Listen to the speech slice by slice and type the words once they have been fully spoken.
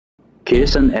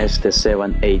Kirisun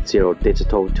S780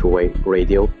 digital two-way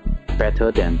radio better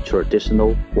than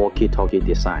traditional walkie-talkie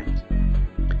designs.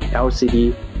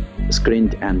 LCD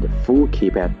screen and full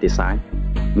keypad design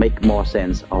make more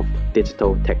sense of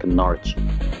digital technology.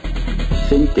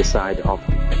 Thin design of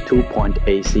 2.8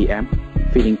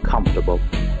 cm, feeling comfortable.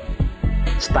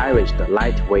 Stylish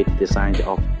lightweight design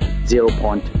of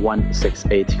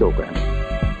 0.168 kg.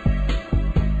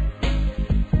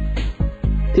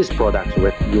 This product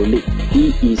with unique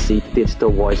DEC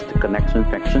digital voice connection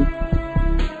function,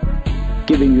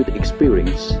 giving you the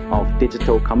experience of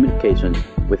digital communications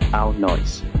without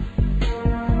noise.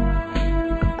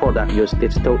 Product uses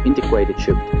digital integrated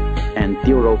chip and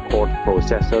dual core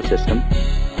processor system,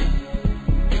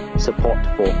 support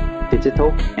for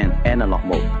digital and analog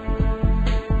mode.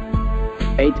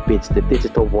 8 bits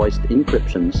digital voice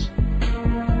encryptions,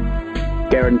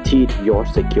 guaranteed your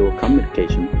secure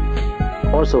communication.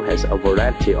 Also has a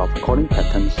variety of calling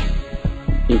patterns,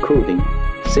 including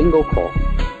single call,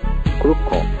 group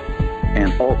call,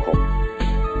 and all call.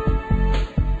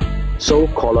 Show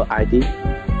caller ID,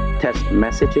 text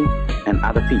messaging, and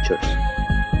other features.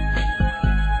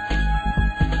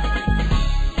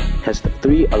 Has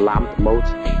 3 alarm modes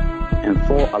and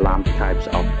 4 alarm types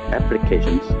of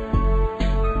applications.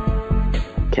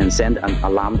 Can send an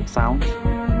alarm sound,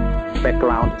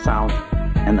 background sound,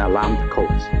 and alarm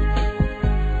codes.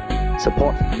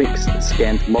 Support mixed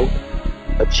scan mode,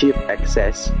 achieve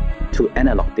access to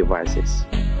analog devices.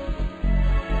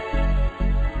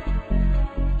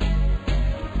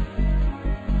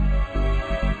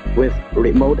 With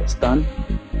remote stun,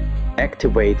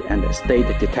 activate and state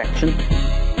detection,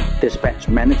 dispatch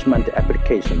management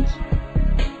applications.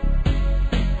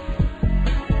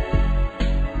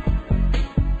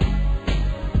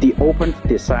 The open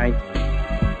design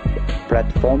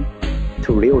platform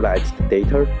to realize the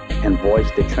data and voice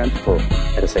the transfer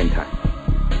at the same time.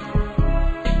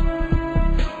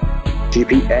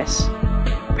 GPS,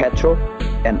 petrol,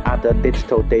 and other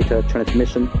digital data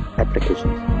transmission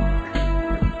applications.